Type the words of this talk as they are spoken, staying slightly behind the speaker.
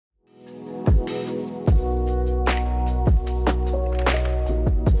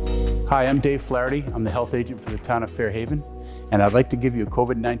Hi, I'm Dave Flaherty. I'm the health agent for the town of Fairhaven, and I'd like to give you a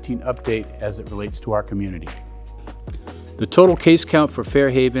COVID-19 update as it relates to our community. The total case count for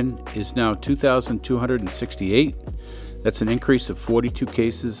Fairhaven is now 2,268. That's an increase of 42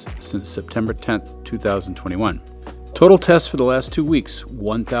 cases since September 10th, 2021. Total tests for the last 2 weeks,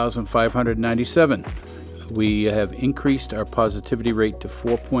 1,597. We have increased our positivity rate to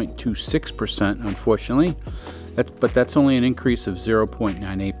 4.26%, unfortunately, but that's only an increase of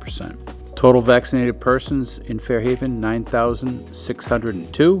 0.98%. Total vaccinated persons in Fairhaven,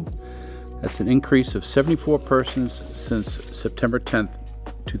 9,602. That's an increase of 74 persons since September 10th,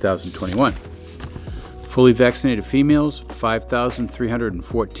 2021. Fully vaccinated females,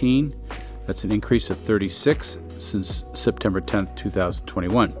 5,314. That's an increase of 36 since September 10th,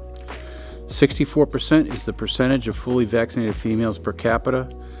 2021. 64% is the percentage of fully vaccinated females per capita,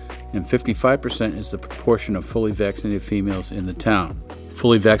 and 55% is the proportion of fully vaccinated females in the town.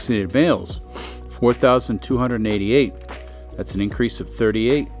 Fully vaccinated males, 4,288. That's an increase of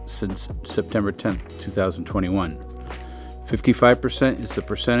 38 since September 10th, 2021. 55% is the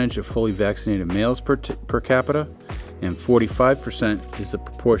percentage of fully vaccinated males per capita, and 45% is the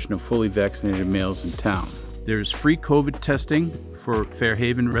proportion of fully vaccinated males in town. There's free COVID testing for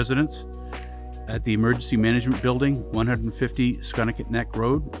Fairhaven residents at the Emergency Management Building, 150 Sconnecut Neck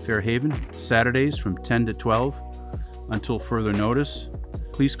Road, Fairhaven, Saturdays from 10 to 12 until further notice.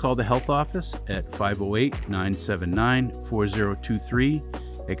 Please call the health office at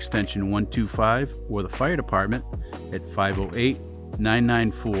 508-979-4023, extension 125, or the fire department at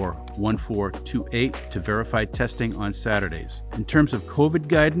 508-994-1428 to verify testing on Saturdays. In terms of COVID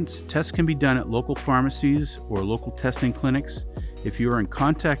guidance, tests can be done at local pharmacies or local testing clinics. If you are in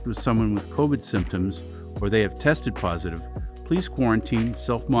contact with someone with COVID symptoms or they have tested positive, please quarantine,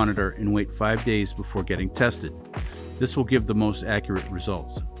 self-monitor, and wait 5 days before getting tested. This will give the most accurate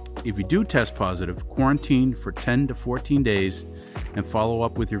results. If you do test positive, quarantine for 10 to 14 days and follow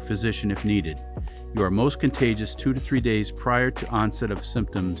up with your physician if needed. You are most contagious 2 to 3 days prior to onset of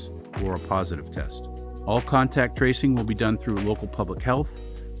symptoms or a positive test. All contact tracing will be done through local public health.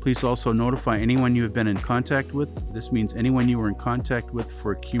 Please also notify anyone you have been in contact with. This means anyone you were in contact with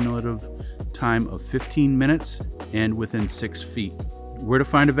for a cumulative time of 15 minutes and within 6 feet. Where to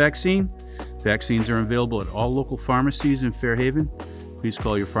find a vaccine? Vaccines are available at all local pharmacies in Fairhaven. Please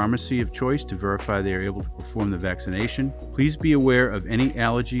call your pharmacy of choice to verify they are able to perform the vaccination. Please be aware of any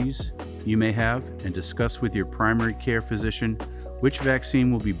allergies you may have and discuss with your primary care physician which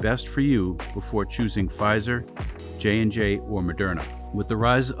vaccine will be best for you before choosing Pfizer, J&J, or Moderna. With the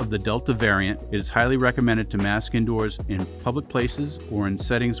rise of the Delta variant, it is highly recommended to mask indoors in public places or in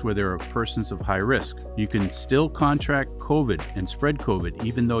settings where there are persons of high risk. You can still contract COVID and spread COVID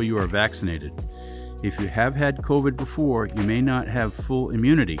even though you are vaccinated. If you have had COVID before, you may not have full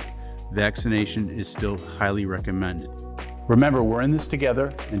immunity. Vaccination is still highly recommended. Remember, we're in this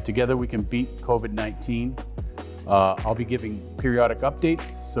together, and together we can beat COVID-19. I'll be giving periodic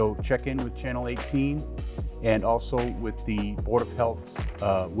updates, so check in with Channel 18 and also with the Board of Health's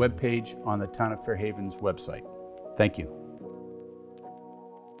webpage on the Town of Fairhaven's website. Thank you.